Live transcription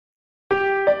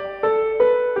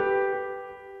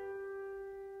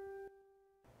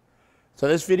So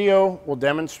this video will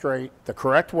demonstrate the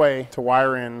correct way to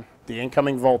wire in the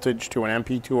incoming voltage to an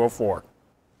MP204.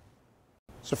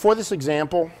 So for this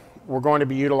example, we're going to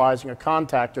be utilizing a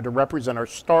contactor to represent our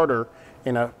starter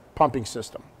in a pumping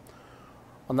system.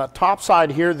 On the top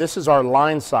side here, this is our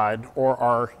line side, or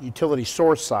our utility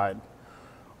source side.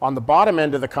 On the bottom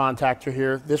end of the contactor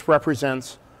here, this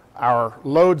represents our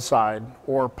load side,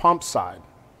 or pump side.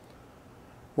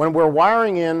 When we're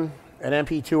wiring in an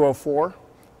MP204,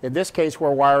 in this case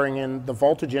we're wiring in the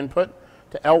voltage input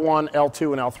to L1,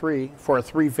 L2, and L3 for a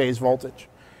three-phase voltage.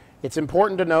 It's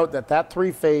important to note that that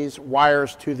three-phase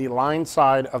wires to the line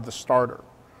side of the starter.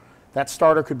 That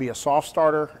starter could be a soft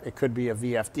starter, it could be a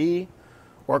VFD,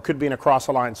 or it could be an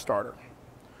across-the-line starter.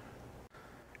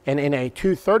 And in a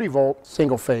 230-volt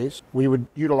single phase, we would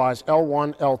utilize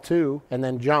L1, L2, and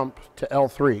then jump to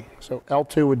L3. So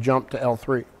L2 would jump to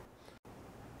L3.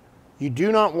 You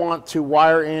do not want to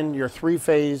wire in your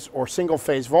three-phase or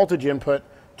single-phase voltage input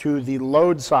to the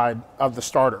load side of the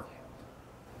starter.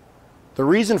 The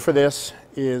reason for this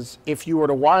is if you were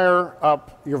to wire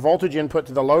up your voltage input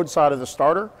to the load side of the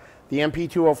starter, the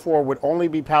MP204 would only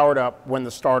be powered up when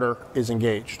the starter is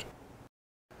engaged.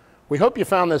 We hope you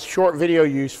found this short video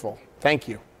useful. Thank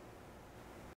you.